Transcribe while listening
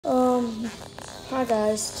Hi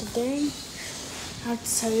guys. Today, I have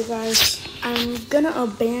to tell you guys, I'm gonna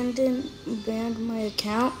abandon my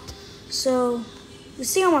account. So, you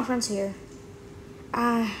see all my friends here.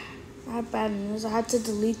 I have bad news. I had to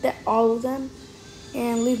delete all of them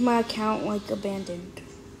and leave my account like abandoned.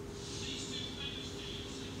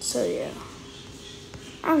 So yeah,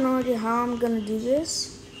 I have no idea how I'm gonna do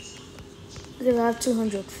this because I have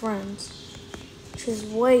 200 friends, which is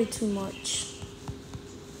way too much.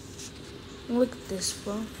 Look at this,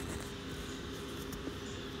 bro.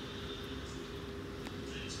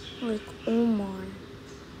 Like, oh my.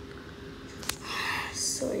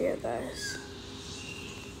 So yeah, guys.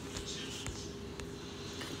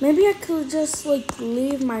 Maybe I could just like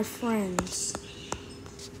leave my friends.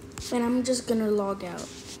 And I'm just gonna log out.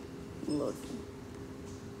 Look.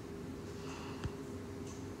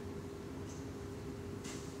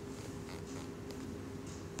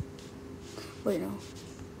 Wait, no.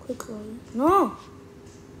 Quick log. No!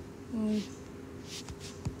 I'm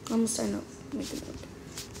gonna sign up. Make a note.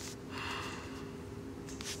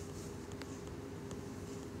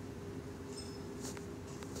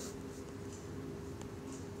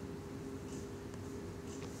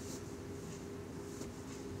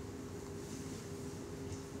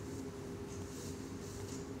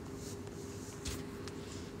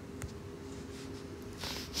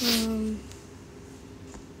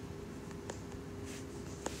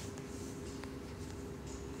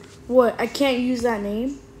 What? I can't use that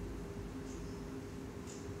name?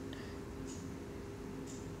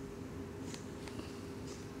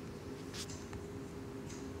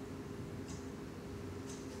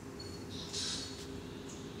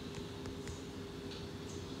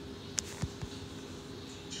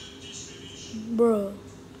 Bro.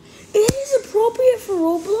 It is appropriate for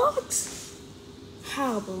Roblox?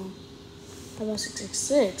 How, bro? How about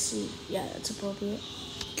 666? Yeah, that's appropriate.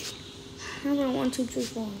 How about 1, 2, 3,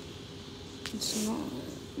 4? It's not.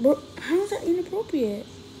 Bro, how is that inappropriate?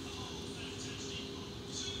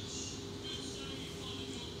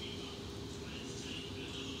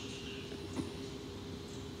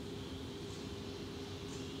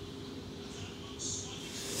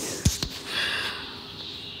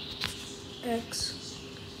 X.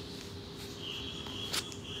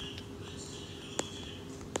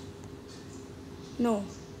 No.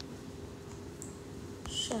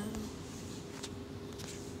 Shadow.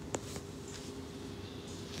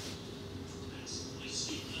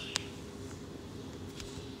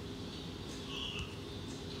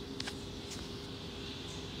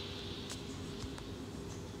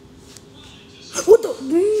 What the?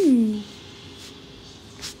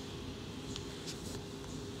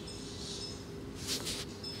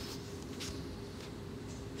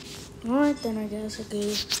 Alright then, I guess.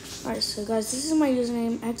 Okay. Alright, so guys, this is my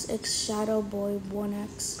username,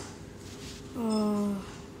 xxshadowboy1x.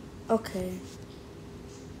 Okay.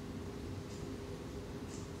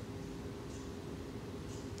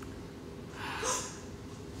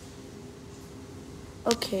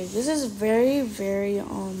 Okay, this is very, very,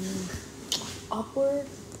 awkward.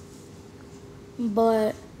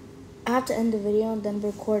 But I have to end the video and then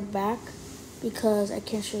record back because I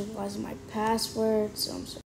can't show you guys my password, so I'm sorry.